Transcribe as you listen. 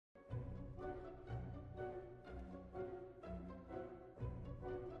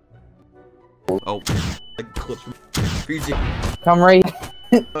Oh, like clips from freezing. Come right.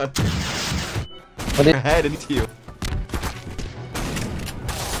 What What your head into you?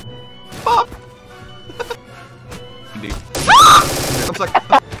 Pop! Indeed. I'm like.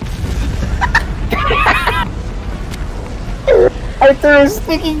 I threw a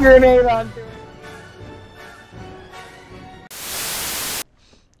sticky grenade onto it.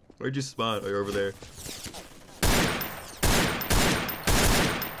 Where'd you spawn? Oh, you're over there.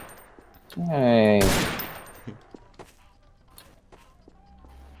 Hey.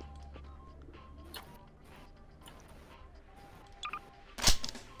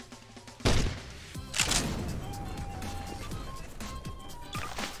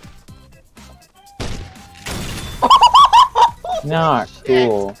 Not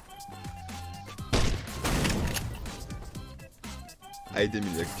cool. I didn't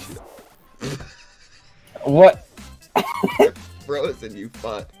mean to shoot. What? Frozen, you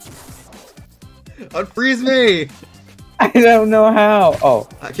fuck. Unfreeze me! I don't know how. Oh.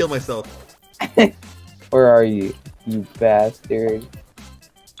 I killed myself. Where are you, you bastard?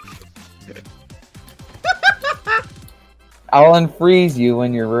 I'll unfreeze you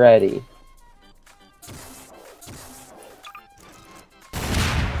when you're ready.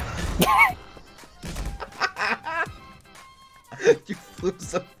 You flew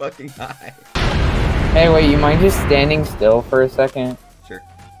so fucking high. Hey, wait, you mind just standing still for a second? Sure.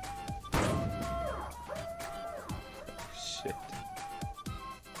 Shit.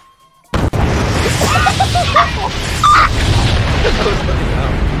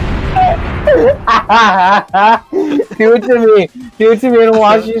 Do it to me. Do it to me and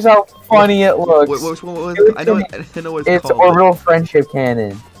watch just how funny it looks. Which one was it? I know what it's called. It's orbital friendship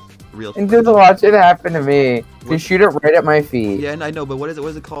cannon. Real. And just watch it happen to me. Just shoot it right at my feet. Yeah, and I know, but what is it? What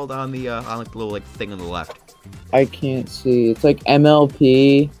is it called on the like the little like thing on the left? I can't see. It's like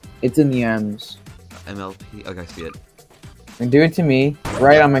MLP. It's in the M's. MLP. Okay, I see it. And do it to me,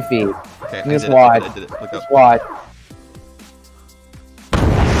 right on my feet. Okay, Just watch. I did it. Look up. Just watch.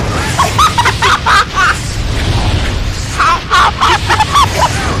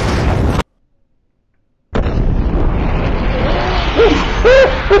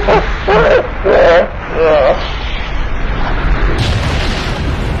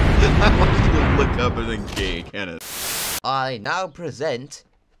 I want you to look up and then gay cannon. I now present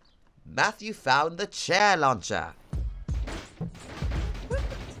Matthew found the chair launcher.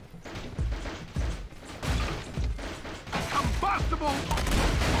 Combustible.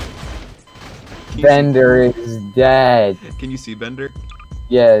 Bender is dead. Can you see Bender?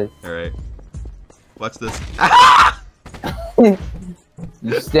 Yes. Alright. Watch this.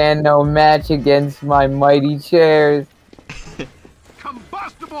 You stand no match against my mighty chairs.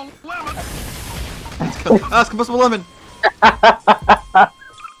 Combustible lemon! It's combustible lemon!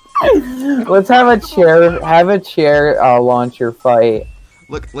 Let's have a chair launcher fight.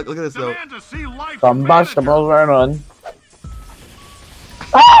 Look at this though. Combustible lemon.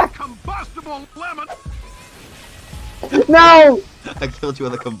 Combustible lemon! No! I killed you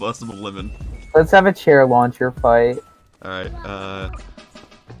with a combustible lemon. Let's have a chair launcher fight. Alright,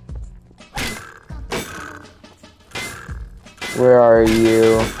 Where are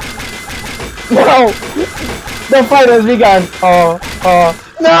you? No! The fight has begun!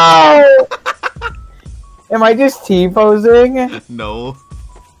 No! Am I just T-posing? No.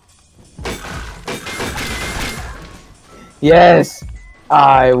 Yes!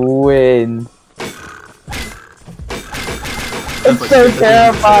 I win! It's so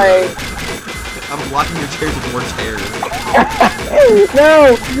terrifying! I'm blocking your chairs with more chairs.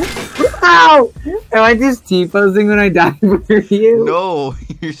 No! Ow! Am I just T-posing when I die for you? No,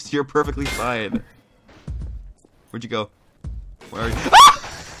 you're perfectly fine. Where'd you go? Where are you?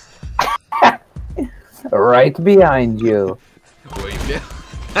 Right behind you. Wait,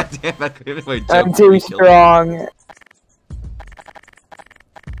 God damn, I couldn't even jump. I'm too strong.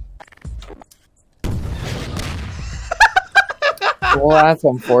 Well, that's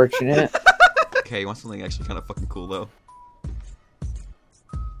unfortunate. Okay, you want something actually kind of fucking cool though?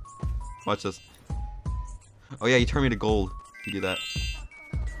 Watch this. Oh yeah, you turn me to gold. You do that.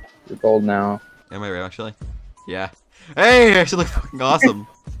 You're gold now. Am I right, actually? Yeah. Hey, I actually look fucking awesome.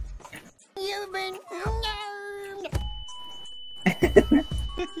 You've been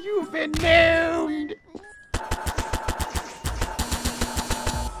You've been nude.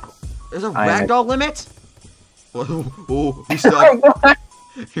 There's a ragdoll limit? Oh, you're stuck.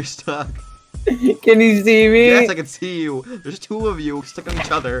 You're stuck. Can you see me? Yes, I can see you. There's two of you stuck on each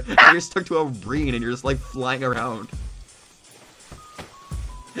other, and you're stuck to a ring, and you're just like flying around.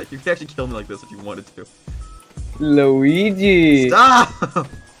 You can actually kill me like this if you wanted to. Luigi! Stop!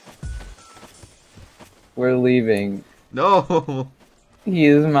 We're leaving. No. He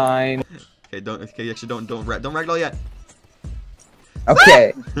is mine. Okay, actually don't ragdoll yet.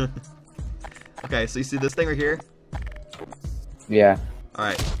 Okay. Okay, so you see this thing right here? Yeah. All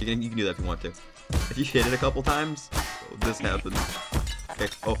right, you can do that if you want to. If you hit it a couple times, this happens. Okay.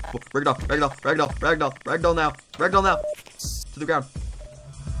 Oh, ragdoll now, to the ground.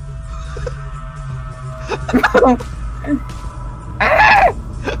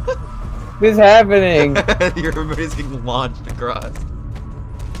 What's happening? Everybody's getting launched across.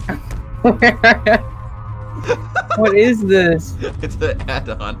 What is this? It's an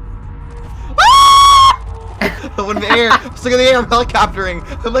add-on. I'm in the air. I'm stuck in the air. I'm helicoptering.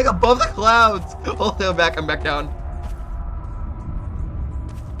 I'm like above the clouds. Oh, I'm back down.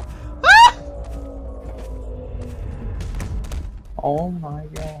 Oh my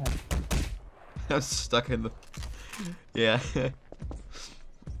god. I'm stuck in the. Yeah.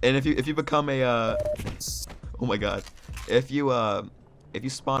 And if you become a oh my god, if you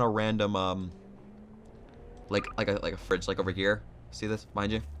spawn a random like a fridge like over here, see this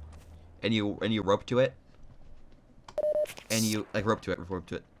behind you, and you rope to it, and you like rope to it,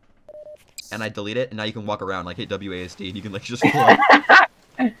 and I delete it, and now you can walk around like hit WASD, and you can like just fly.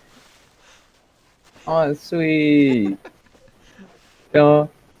 Oh sweet. Or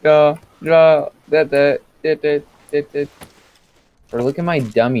look at my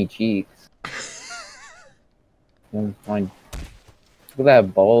dummy cheeks. Look at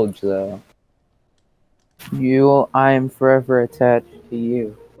that bulge, though. I am forever attached to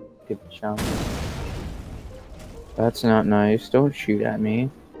you. Good chunk. That's not nice. Don't shoot at me.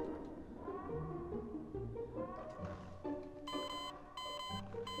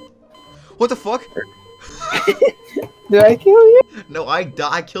 What the fuck? Did I kill you? No, I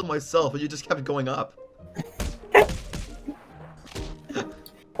killed myself, and you just kept going up.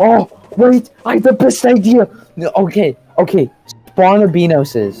 Oh, wait! I have the best idea! Okay. Spawn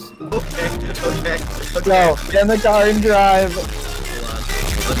Albinoses. Okay. Go, get in the car and drive.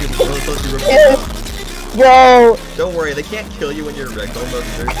 Hold on. Go! Don't worry, they can't kill you when you're wrecked.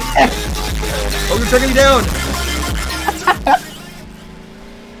 Oh, you're taking me down!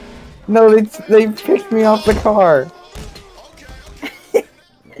 No, they picked me off the car.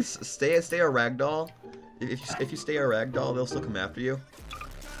 Stay a ragdoll. If you stay a ragdoll, they'll still come after you.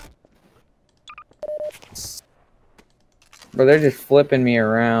 But they're just flipping me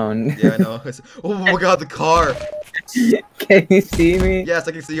around. Yeah, I know. Oh my god, the car! Can you see me? Yes,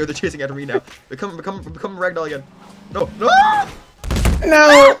 I can see you. They're chasing after me now. Become ragdoll again. No!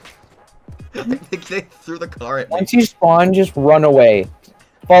 No! They threw the car at me. Once you spawn, just run away.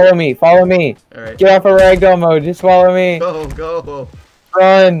 Follow me. Alright. Get off of ragdoll mode. Just follow me. Go.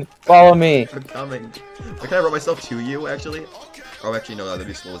 Run. Follow me. I'm coming. Can I run myself to you, actually? Oh, actually, no, that'd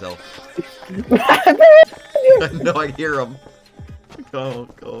be slow as hell. No, I hear him. Go.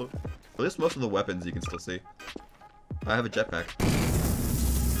 At least most of the weapons you can still see. I have a jetpack.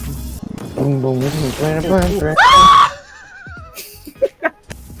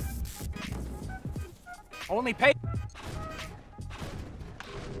 Only pay.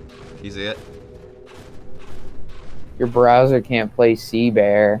 You see it? Your browser can't play Sea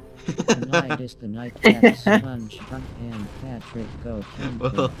Bear. Tonight is the night that Sponge and Patrick go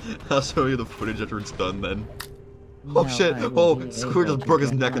camping. Well, I'll show you the footage after it's done then. Now Oh shit! I will Oh, be Squid able just to broke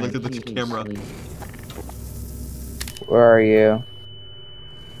his get neck and my looked at the beauty camera. sleep. Where are you?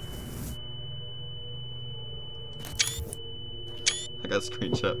 I got a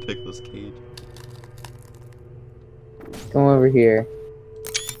screenshot Pickles Cage. Come over here.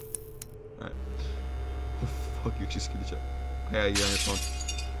 Alright. Oh, fuck you, just screenshot. Yeah, you're on your phone.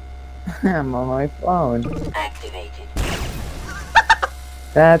 I'm on my phone. Activated.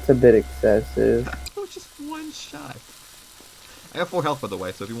 That's a bit excessive. That was just one shot. I have 4 health, by the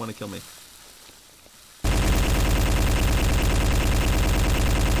way, so if you want to kill me.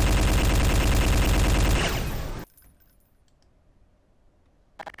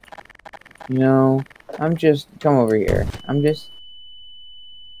 No, come over here.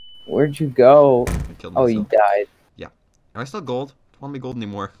 Where'd you go? I killed Oh, myself. you died. Yeah. Am I still gold? Don't want me gold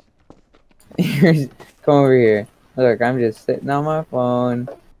anymore. Come over here. Look, I'm just sitting on my phone.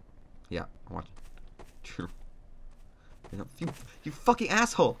 Yeah, watch. True. You fucking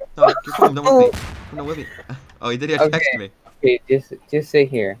asshole! No, you're coming, don't with me. Come with me. Oh, he did text me. Okay, just sit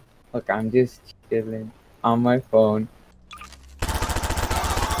here. Look, I'm just chilling on my phone.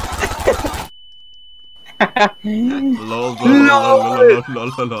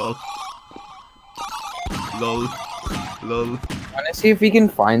 Lol. Wanna see if we can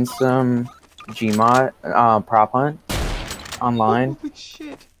find some Gmod prop hunt online? Holy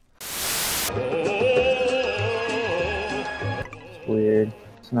shit. weird.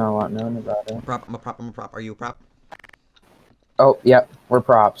 There's not a lot known about it. Prop, I'm a prop, I'm a prop. Are you a prop? Oh, yep, we're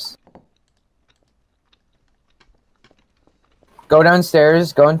props. Go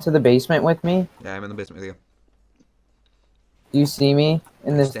downstairs, go into the basement with me. Yeah, I'm in the basement with you. Do you see me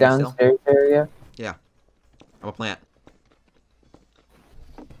in this Stand downstairs area? Yeah. I'm a plant.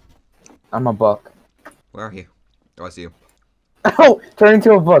 I'm a book. Where are you? Oh, I see you. Oh! Turn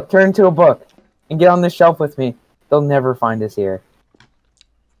into a book, turn into a book. And get on this shelf with me. They'll never find us here.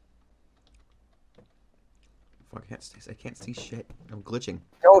 Fuck, I can't see shit. I'm glitching.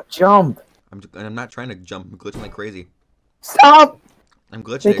 Don't jump! I'm not trying to jump. I'm glitching like crazy. Stop! I'm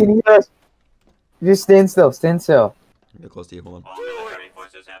They can glitching. hear us. Just stand still, stand still. Get close to you. Hold on. All military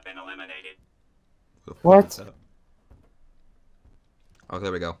forces have been eliminated. What? Oh,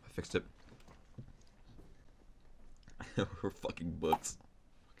 there we go. I fixed it. We're fucking books.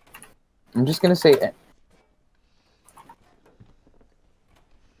 I'm just gonna say...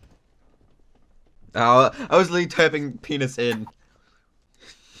 Oh, I was literally typing penis in.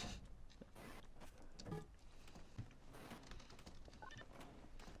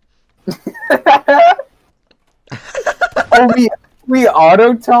 Oh, we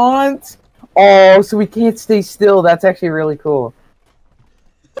auto taunt? Oh, so we can't stay still. That's actually really cool.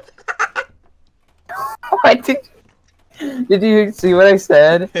 What did you see what I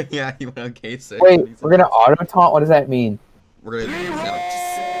said? Yeah, you went on case. Wait, we're gonna auto taunt? What does that mean? We're gonna.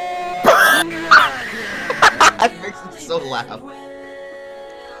 That makes it so loud.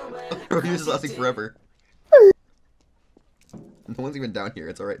 We're just lasting forever. No one's even down here.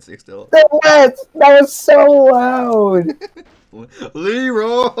 It's alright. Stay still. That was so loud.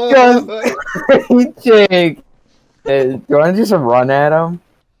 Leroy. Jake, do you want to just run at him?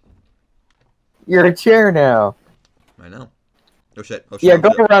 You're a chair now. I know. Oh shit. Oh shit. Yeah, oh,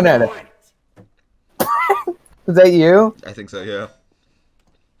 go shit. run at him. Is that you? I think so. Yeah.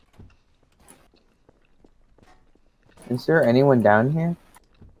 Is there anyone down here?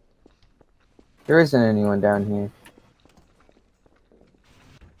 There isn't anyone down here.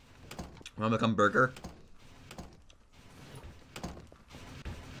 Wanna become burger?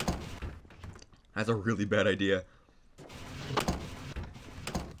 That's a really bad idea.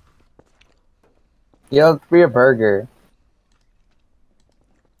 Yeah, let's be a burger.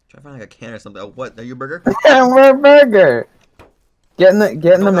 Try to find like a can or something. Oh, what? Are you a burger? We're a burger. Get in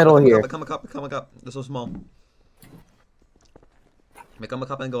the middle here. Become a cup. Become a cup. They're so small. Become a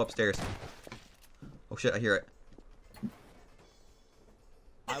cup and go upstairs. Oh shit! I hear it.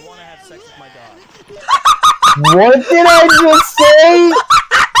 I want to have sex with my dog. What did I just say?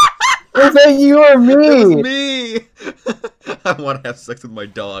 Was that you or It was me? me. I want to have sex with my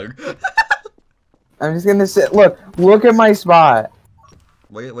dog. I'm just gonna sit. Look at my spot.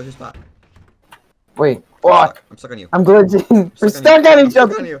 Wait, what's your spot? Wait, what? I'm stuck on you. I'm glitching. We're Stuck stuck on I'm each stuck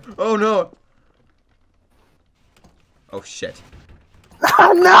other. on you. Oh no. Oh shit.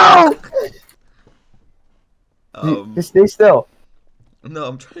 No! Just stay still. No,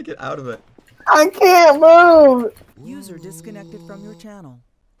 I'm trying to get out of it. I can't move. User disconnected from your channel.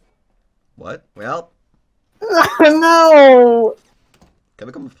 What? Well, No. can I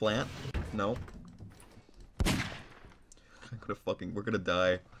become a plant? No. We're gonna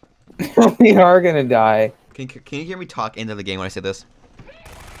die. We are gonna die. Can you hear me talk into the game when I say this?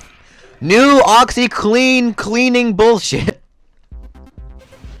 New OxyClean cleaning bullshit.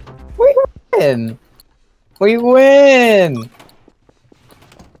 We win. We win.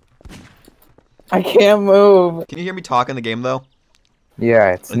 I can't move. Can you hear me talk in the game though?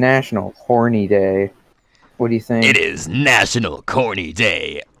 Yeah, it's National Horny Day. What do you think? It is National Corny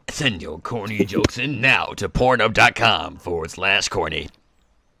Day. Send your corny jokes in now to pornhub.com/corny.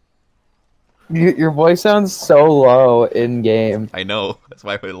 Your voice sounds so low in game. I know. That's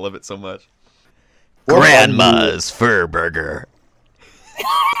why I love it so much. Grandma's Fur Burger.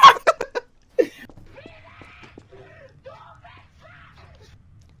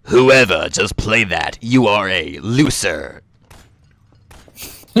 Whoever just play that, you are a loser.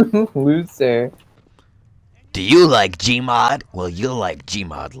 Loser. Do you like Gmod? Well, you'll like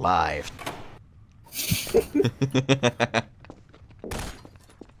Gmod Live.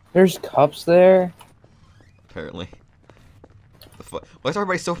 There's cups there. Apparently. The fuck? Why is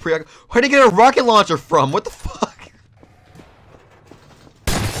everybody so preoccupied? Where'd he get a rocket launcher from? What the fuck?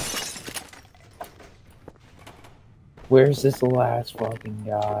 Where's this last fucking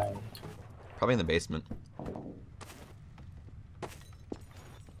guy? Probably in the basement.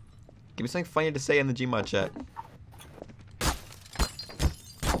 Give me something funny to say in the Gmod chat.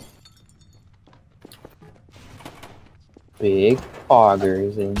 Big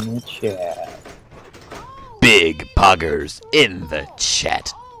poggers in the chat. big poggers in the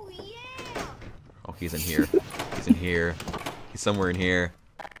chat. Oh, he's in here. He's in here. He's somewhere in here.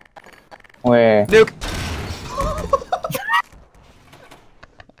 Where? Nuke!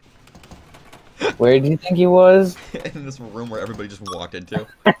 Where do you think he was? In this room where everybody just walked into.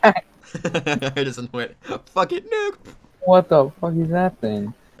 I just went, fuck it, nuke! What the fuck is that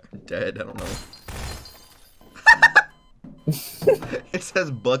thing? Dead, I don't know. It says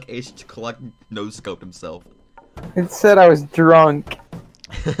Buck H. Clark no-scoped himself. It said I was drunk.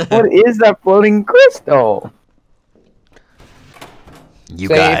 What is that floating crystal? You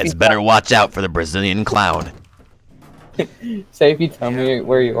Say if guys you- better watch out for the Brazilian clown. Say if you tell me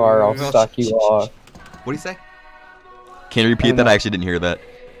where you are, I'll suck you off. What'd he say? Can you repeat that? I actually didn't hear that.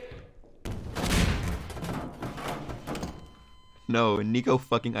 No, Nico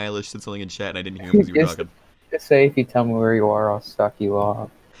fucking Eilish said something in chat and I didn't hear him because you were Just- talking. Just say if you tell me where you are, I'll suck you off.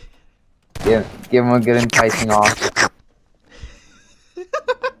 Give him a good enticing offer.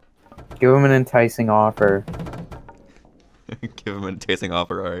 Give him an enticing offer. Give him a tasting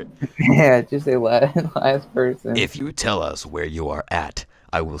offer, alright. Yeah, just say last person. If you tell us where you are at,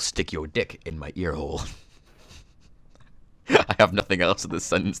 I will stick your dick in my ear hole. I have nothing else in this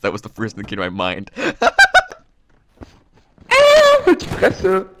sentence. That was the first thing that came to my mind.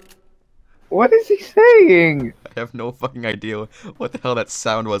 What is he saying? I have no fucking idea what the hell that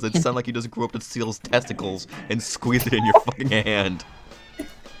sound was. It sounded like you just grew up to Seal's testicles and squeezed it in your fucking hand.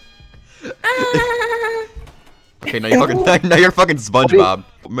 Okay, now you're fucking SpongeBob.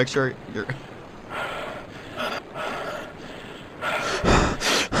 Make sure you're.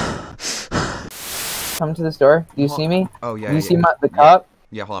 Come to the store. Do you see me? Oh yeah. Do you yeah, see yeah. the cup?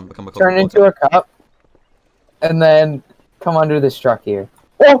 Yeah, hold on. Become a Turn into a cup, and then come under this truck here.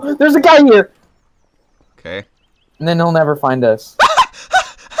 Oh, there's a guy here, Okay. and then he'll never find us.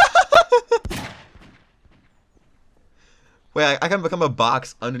 Wait, I can become a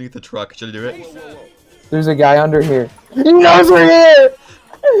box underneath the truck. Should I do it? There's a guy under here. He knows we're here!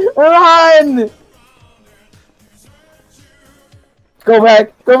 Run! Go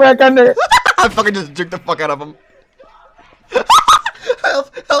back under. I fucking just jerked the fuck out of him.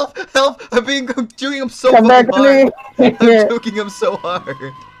 Help! Help! Help! I'm juking him so Come back fucking under hard. I'm here. joking him so hard.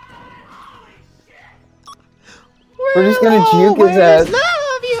 We're just gonna juke his Where's ass.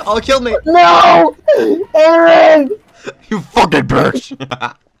 love you? Oh, kill me! No! Aaron! You fucking bitch!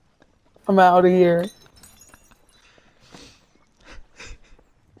 I'm out of here.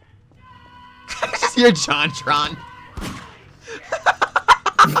 You're JonTron.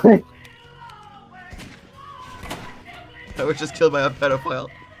 I was just killed by a pedophile.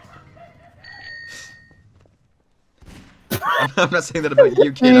 I'm not saying that about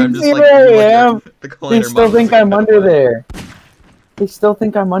you, kid. I'm just See like, where you I am? look at the They collider still model think as a I'm under pedophile. there. They still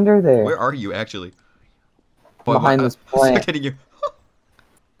think I'm under there. Where are you actually? Behind this plant. I'm you.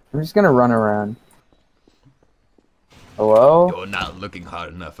 I'm just gonna run around. Hello? You're not looking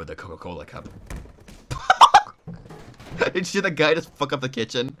hard enough for the Coca-Cola cup. Did you see the guy just fuck up the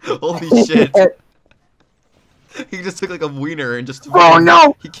kitchen? Holy shit. He just took like a wiener and just Oh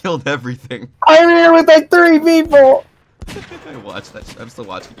no! He killed everything. I'm here with like 3 people! I watched that shit. I'm still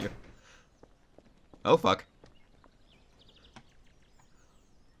watching you. Oh fuck.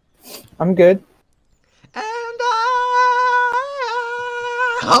 I'm good. And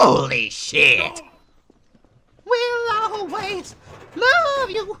Holy shit! will always love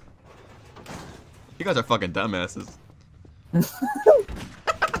you. You guys are fucking dumbasses.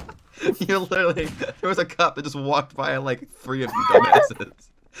 You're literally, there was a cop that just walked by like 3 of you dumbasses.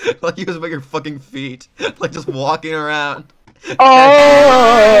 Like he was about your fucking feet. Like just walking around.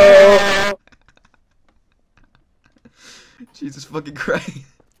 Oh! Jesus fucking Christ.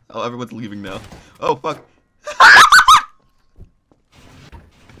 Oh, everyone's leaving now. Oh fuck.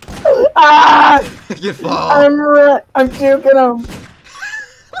 Ah! You fall. I'm juking him.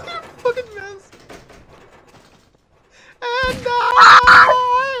 Fucking mess. And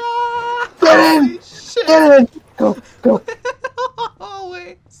Get in! shit. Get in! Go, go.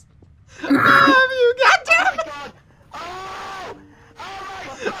 Always. Love you, goddamn it.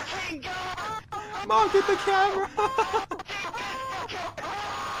 Mark at the camera.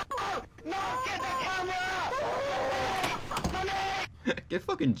 Get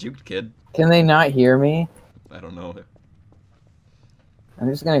fucking juked, kid. Can they not hear me? I don't know. I'm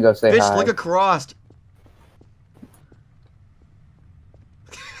just gonna go say Bitch, hi. look across.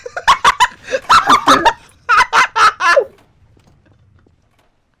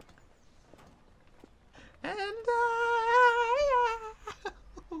 And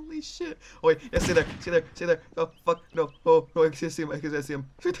holy Holy shit. Oh wait, yeah, stay there, stay there, stay there. Oh, fuck, no. Oh, no, I can see him, I can see him.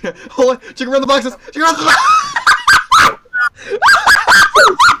 Right there. Hold on, check around the boxes, check around the boxes.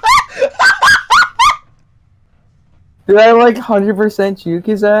 Did I like 100% juke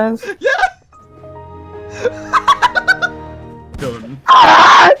his ass? Yeah! Done.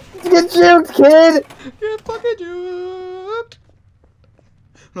 Ah! Get juked, kid! Get fucking juked!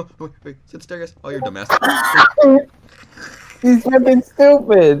 No, wait, sit there, guys. Oh, you're dumbass. He's fucking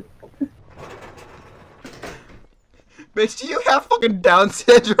stupid. Bitch, do you have fucking Down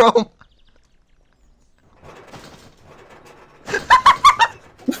syndrome?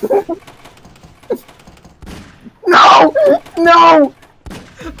 No! No!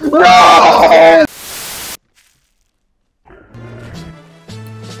 No!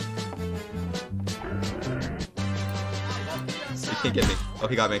 You can't get me. Oh,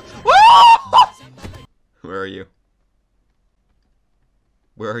 he got me. Where are you?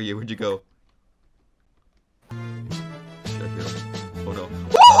 Where are you? Where'd you go? Shit, here. Oh no.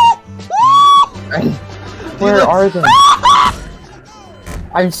 Where are they?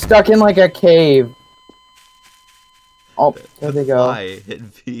 I'm stuck in like a cave. Oh, there they go. I hit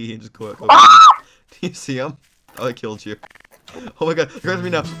V and just go. Do you see him? Oh, I killed you. Oh my god, they're after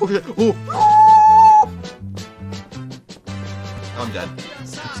me now. Oh shit. Oh. I'm dead. I'm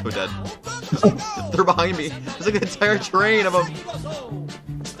so dead. They're behind me. There's like an entire train of them.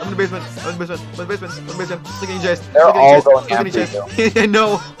 I'm in the basement. I'm in the basement. I'm in the basement. I'm in the basement. Look at you, Chase. They're Look at all you, going Chase. after you. I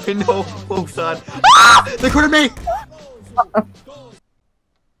know. I know. Oh god. Ah! They cornered me.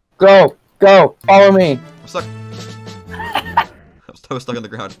 Go, go, follow me. I'm stuck. I was stuck on the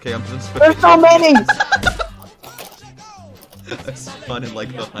ground. Okay, I'm just. There's so many. I spawned in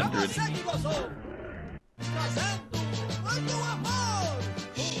like 100.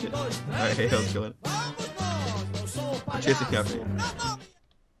 Shit. Alright, hey, how's it going? I'm chasing you after you.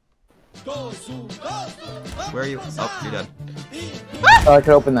 Where are you? Oh, you're dead. Oh, I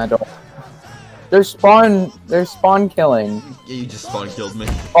could open that door. They're spawn killing. Yeah, you just spawn killed me.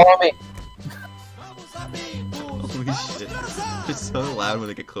 Follow me. Holy shit. It's so loud when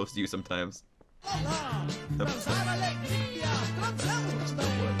they get close to you sometimes. They're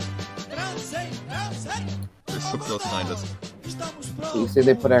so close behind us. You see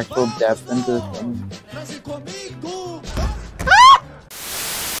they put actual depth into the thing.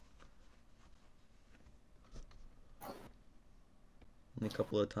 A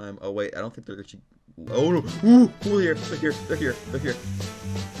couple of times. Oh wait, I don't think they're actually. Oh no! Ooh, they're here! They're here! They're here! They're here!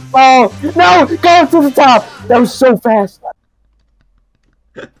 Oh no! Go to the top! That was so fast.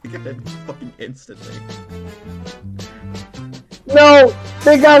 They got it fucking instantly. No!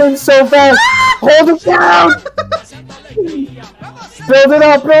 They got in so fast! Hold it down! Build it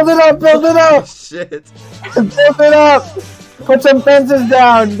up! Build it up! Build it Oh up! shit! Build it up! Put some fences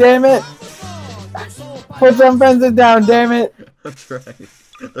down, damn it! Put some fences down, damn it! I'm trying.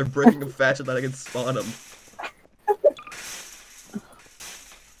 They're breaking them faster than I can spawn them.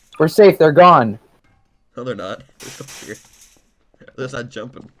 We're safe, they're gone. No, they're not. They're still here. They're just not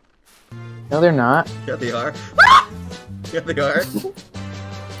jumping. No, they're not. Yeah, they are. Yeah, they are.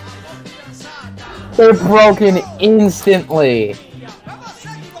 They're broken instantly.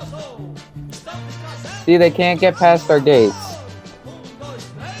 See, they can't get past our gates.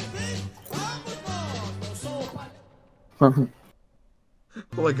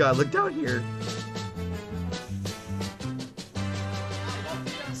 Oh my god, look down here.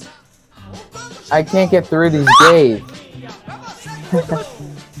 I can't get through these gates.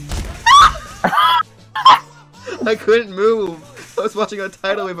 I couldn't move. I was watching a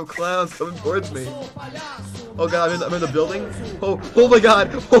tidal wave of clowns coming towards me. Oh god, I'm in the building. Oh my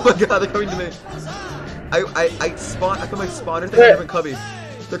god. Oh my god, they're coming to me. I put my spawner thing in a different cubby.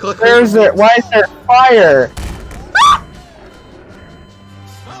 They're Where is it? Why is there fire?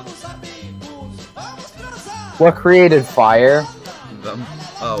 What created fire?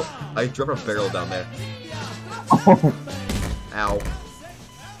 Oh, I dropped a barrel down there. Ow.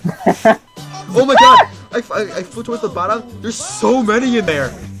 Oh my god! I flew towards the bottom. There's so many in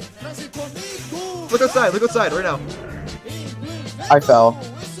there. Look outside right now. I fell.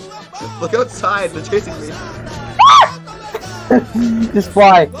 Look outside, they're chasing me. Just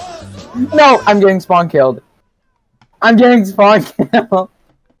fly. No, I'm getting spawn killed. I'm getting spawn killed.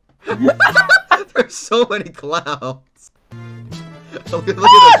 There's so many clowns. Look at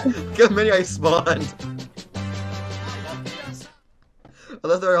this. Look how many I spawned. I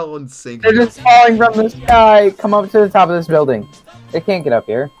thought they were all in sync. They're just falling from the sky. Come up to the top of this building. They can't get up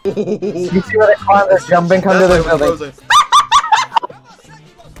here. You see what they climb? They're jumping. Come to this building.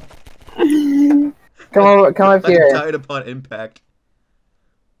 Come up I here. died upon impact.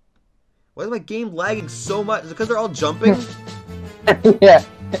 Why is my game lagging so much? Is it because they're all jumping? Yeah.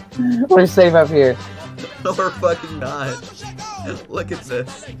 We're safe up here. No, we're fucking not. Look at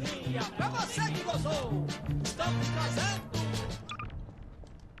this.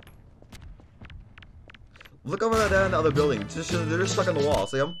 Look over there in the other building. They're just stuck on the wall.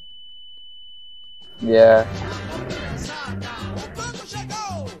 See them? Yeah.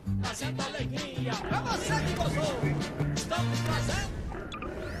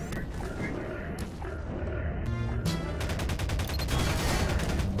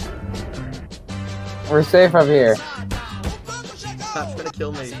 We're safe up here. Stop trying to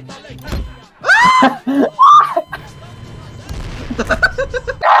kill me.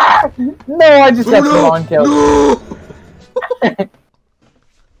 No, I just got spawn killed. No! I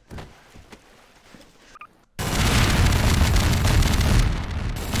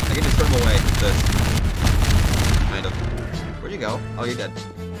can just turn him away. This. Kind of. Where'd you go? Oh, you're dead.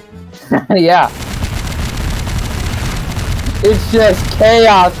 Yeah. It's just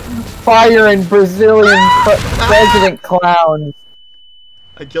chaos, fire, and Brazilian president clowns.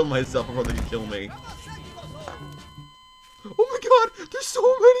 I killed myself before they could kill me. Oh my god! There's so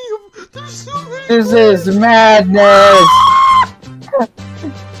many of them! There's so many! This is madness!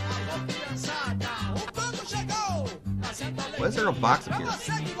 Why is there a box up here?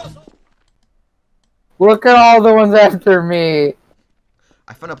 Look at all the ones after me.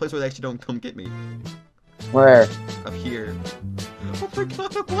 I found a place where they actually don't come get me. Where? Up here. Oh my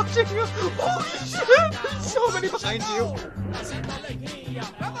god, I'm watching you! Holy shit! There's so many behind you!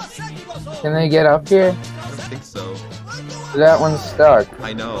 Can they get up here? I don't think so. That one's stuck.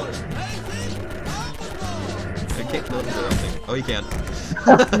 I know. I can't kill him, I don't think. Oh, you can.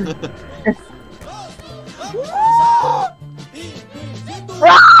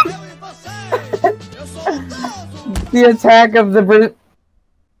 The attack of the Brit.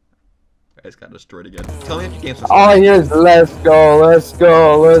 I just got destroyed again. Tell me if you can't. Oh, here's let's go, let's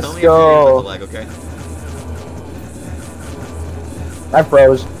go, let's Tell me if you're go. with the lag, okay? I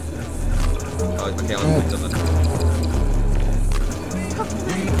froze. Oh, okay, I'll do something.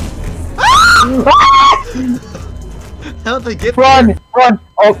 How did they get Run, there? run!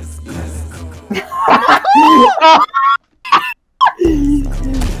 Oh.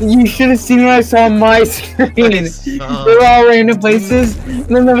 You should have seen what I saw on my screen. They're all random places, and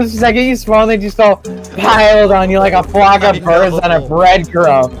then the second you spawn, they just all piled on you like a flock of birds on a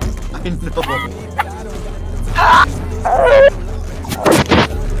breadcrumb. I know.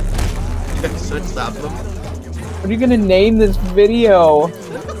 You guys should stop them. What are you gonna name this video?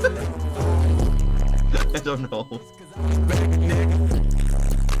 I don't know.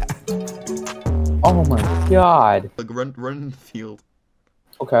 Oh my god. Like run in the field.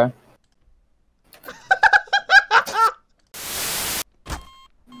 Okay.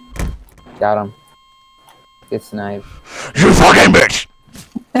 Got him. Get sniped. You fucking bitch!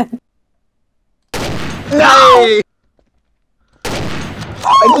 No!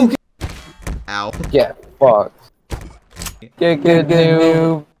 Ow. Get fucked. Get good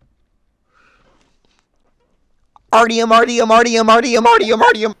noob. Artium. What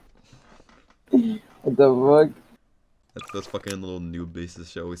the fuck? That's fucking little noob basis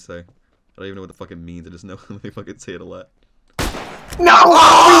shall we say. I don't even know what the fuck it means, I just know they fucking say it a lot. No!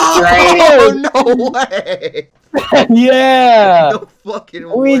 Oh, no way! Yeah! No fucking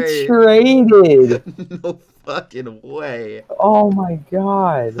We way! traded! No fucking way! Oh my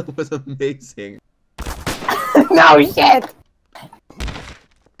god. That was amazing. No shit!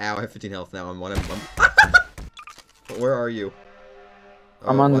 Ow, I have 15 health now. I'm one. Where are you?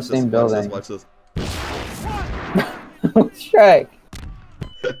 I'm on the watch same this, building. Watch this. Shrek.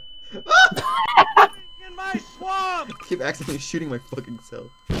 In my swamp! I keep accidentally shooting my fucking self.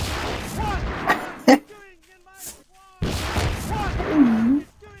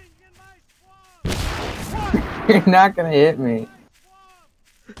 You're not gonna hit me.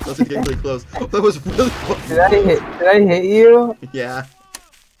 That was getting really close. Oh, that was really fucking. Did I hit you? Yeah.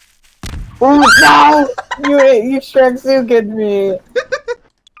 Oh no! You Shrek Zooked me!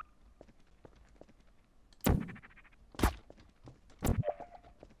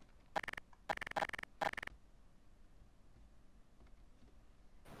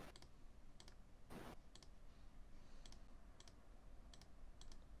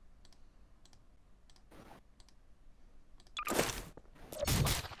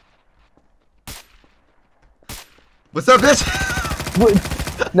 What's up, bitch?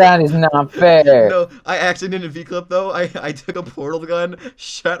 That is not fair. No, I actually did a V-clip though. I took a portal gun,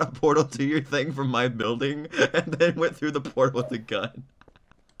 shot a portal to your thing from my building, and then went through the portal with the gun.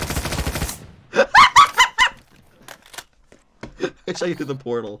 I shot you through the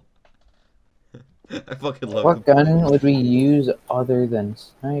portal. I fucking love What them. gun would we use other than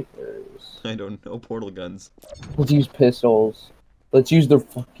snipers? I don't know. Portal guns. Let's use pistols. Let's use the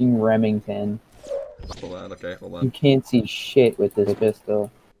fucking Remington. Hold on. Okay, hold You on. can't see shit with this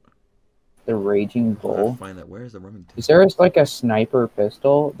pistol. The Raging Hold on, Bull. find that. Where is the Remington? Is there like a sniper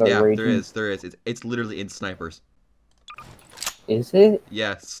pistol? The Yeah, Raging... there is. It's literally in snipers. Is it?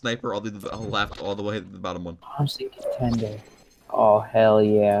 Yeah, sniper all the left, all the way to the bottom one. I'm thinking Tender. Oh, hell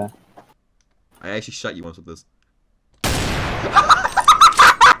yeah. I actually shot you once with this.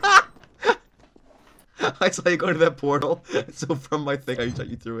 I saw you go to that portal, so from my thing, I shot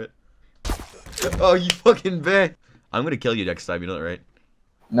you through it. Oh, you fucking bitch! I'm gonna kill you next time, you know that, right?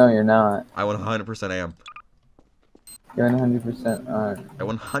 No, you're not. I 100% am. You're 100% on. I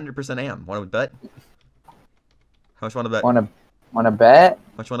 100% am. Want to bet? How much want to bet? Wanna bet?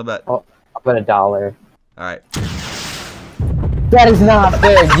 How much want to bet? Oh, I'll bet $1. Alright. That is not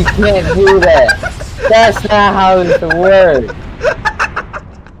fair. You can't do that. That's not how this works.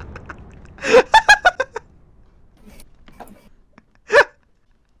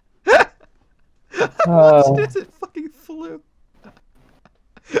 It fucking flew.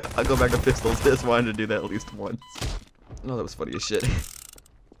 I'll go back to pistols. Just wanted to do that at least once. Oh, that was funny as shit.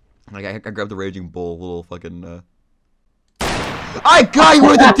 Like, I grabbed the Raging Bull, little fucking, I got you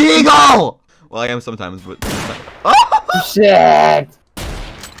with the deagle! Well, I am sometimes, but... Oh! Shit!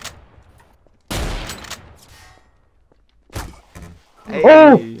 Hey.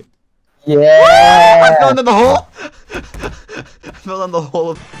 Oh! Yeah! I fell into the hole! I fell in the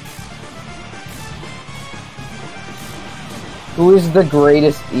hole of... Who is the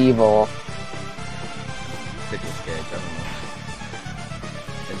greatest evil? Nicolas Cage, I don't know.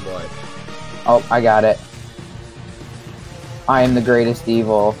 And what? Oh, I got it. I am the greatest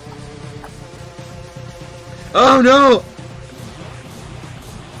evil. Oh no!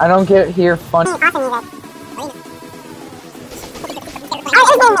 I don't get here fun.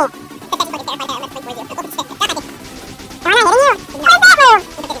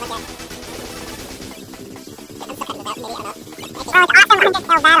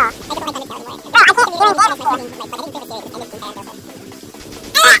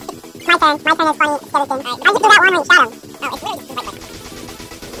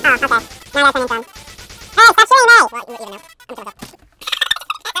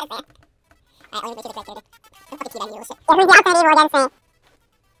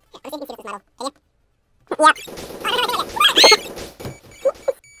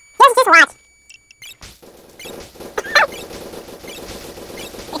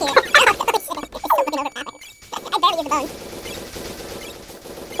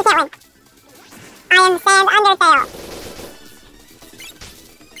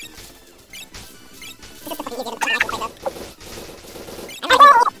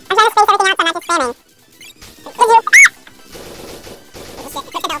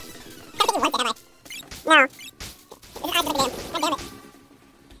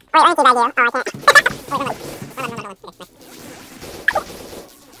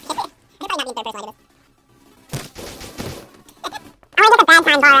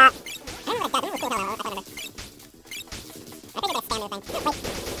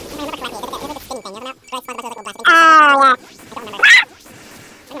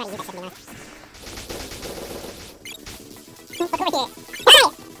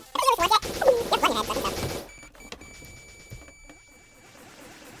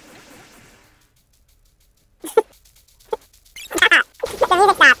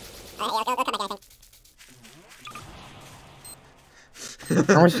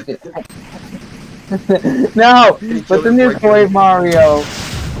 No! But the new toy Mario.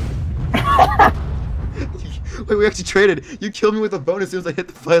 Wait, we actually traded. You killed me with a bonus as soon as I hit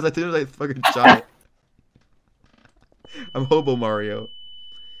the flares. I did I fucking shot it. I'm Hobo Mario.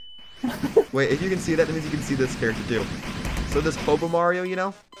 Wait, if you can see that, that means you can see this character too. So this Hobo Mario, you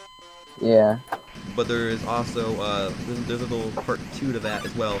know? Yeah. But there is also, there's a little part 2 to that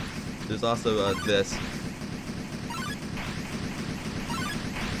as well. There's also, this.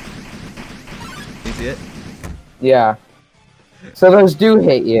 You see it? Yeah. So those do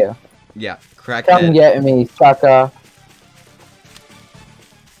hit you. Yeah, crackhead. Come get me, sucker.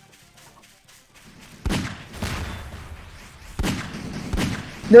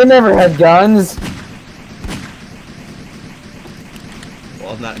 They never had guns.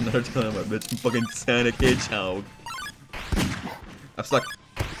 Well, not another time, I bitch. I'm fucking Sonic Hedgehog. I'm stuck.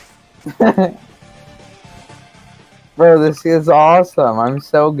 Bro, this is awesome. I'm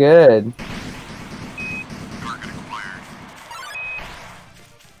so good.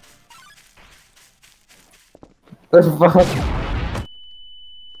 The fuck?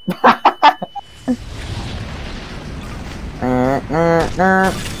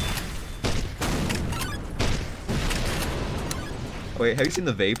 Wait, have you seen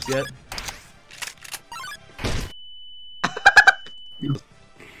the vapes yet?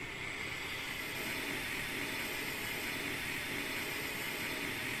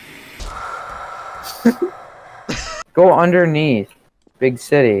 Go underneath. Big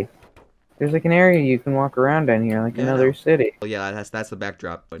city. There's like an area you can walk around in here, like another city. Oh yeah, that's the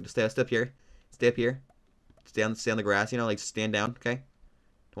backdrop. But just stay up here. Stay up here. Stay on the grass, you know, like stand down, okay?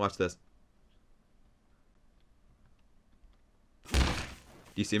 Watch this. Do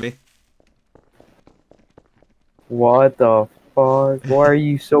you see me? What the fuck? Why are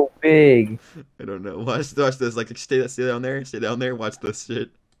you so big? I don't know. Watch this. Like stay down there. Stay down there. Watch this shit.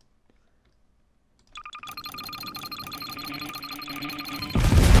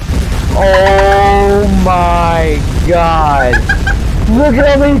 Oh my god! Look at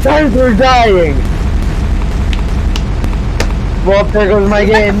how many times we're dying! Well, there goes my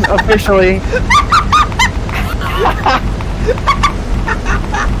game, officially.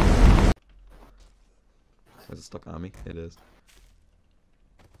 Is it stuck on me? It is.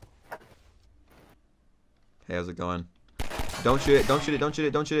 Hey, how's it going? Don't shoot it, don't shoot it, don't shoot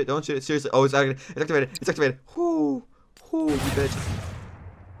it, don't shoot it, don't shoot it. Seriously. Oh, it's activated. It's activated. It's activated. Whoo! Whoo, you bitch.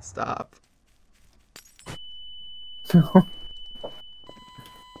 Stop.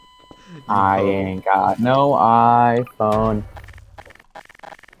 I ain't got no iPhone.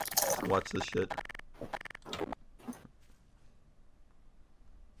 Watch this shit.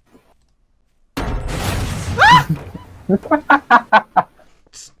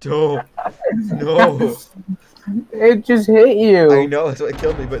 Stop. No. It just hit you. I know, that's what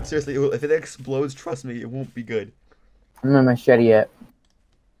killed me, but seriously, if it explodes, trust me, it won't be good. I'm in my machete yet.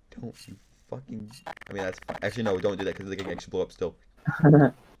 Don't you fucking... I mean, that's... Actually, no, don't do that, because they can actually blow up still.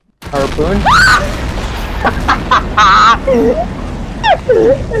 Harpoon?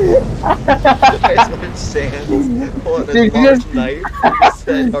 I started Sans, pulled out this large knife,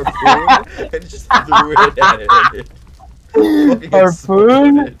 said harpoon, and just threw it at it.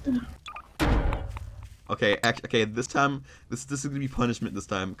 Harpoon? Okay, okay, this time, this is gonna be punishment this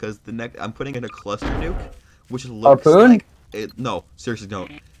time, because I'm putting in a cluster nuke, which looks Harpoon? like... No, seriously,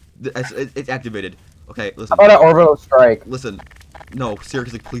 don't. It's activated. Okay, listen. How about an orbital strike? Listen. No,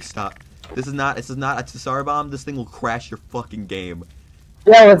 seriously, please stop. This is not a Tsar bomb. This thing will crash your fucking game.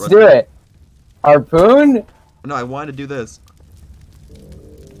 Yeah, let's do it. Harpoon? No, I wanted to do this.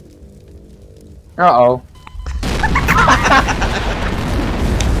 Uh-oh.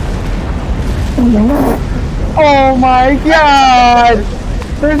 Oh my god!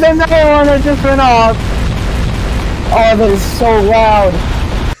 There's another one that just went off. Oh, that is so loud.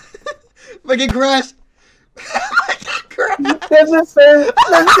 Fucking crashed. Fucking crashed. There's a same.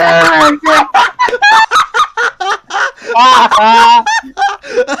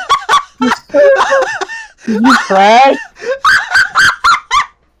 Did you crash?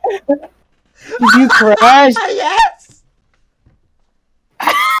 Did you crash? Yes.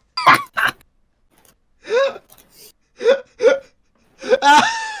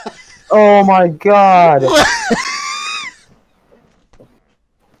 Oh my god.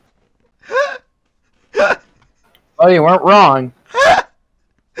 Oh, you weren't wrong. I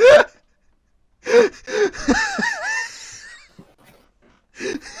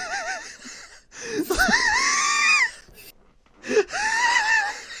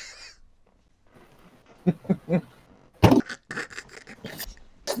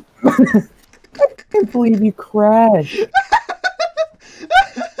can't believe you crashed.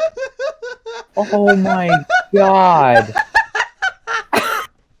 Oh my god.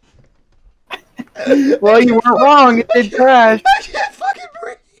 Well, you weren't wrong. It did crash. I can't fucking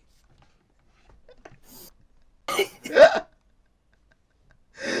breathe.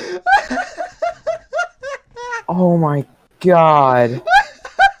 Oh my god.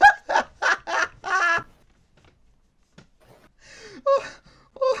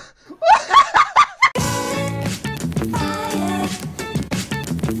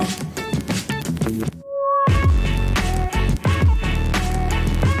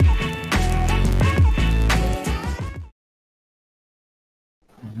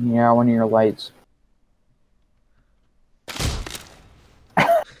 Yeah, one of your lights.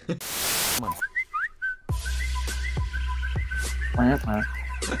 Come on. I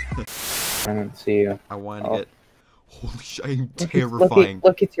don't see you. I wanted to get... Holy shit, I'm Look, terrifying.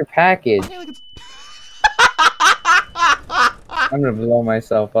 look at your package. Hey, look at... I'm gonna blow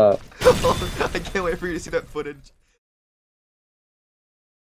myself up. I can't wait for you to see that footage.